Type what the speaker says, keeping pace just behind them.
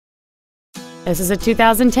This is a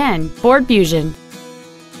 2010 Ford Fusion.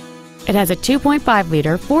 It has a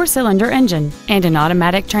 2.5-liter four-cylinder engine and an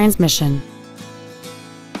automatic transmission.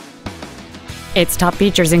 Its top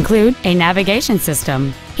features include a navigation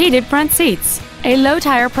system, heated front seats, a low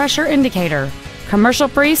tire pressure indicator,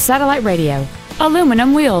 commercial-free satellite radio,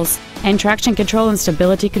 aluminum wheels, and traction control and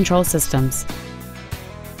stability control systems.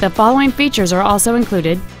 The following features are also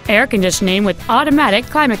included: air conditioning with automatic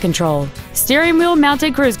climate control, steering wheel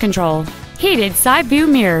mounted cruise control, heated side view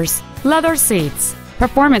mirrors, leather seats,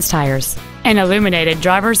 performance tires, an illuminated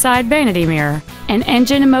driver's side vanity mirror, an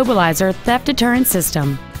engine immobilizer theft deterrent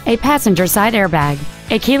system, a passenger side airbag,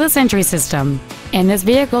 a keyless entry system, and this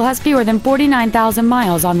vehicle has fewer than 49,000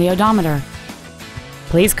 miles on the odometer.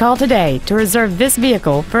 Please call today to reserve this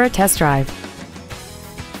vehicle for a test drive.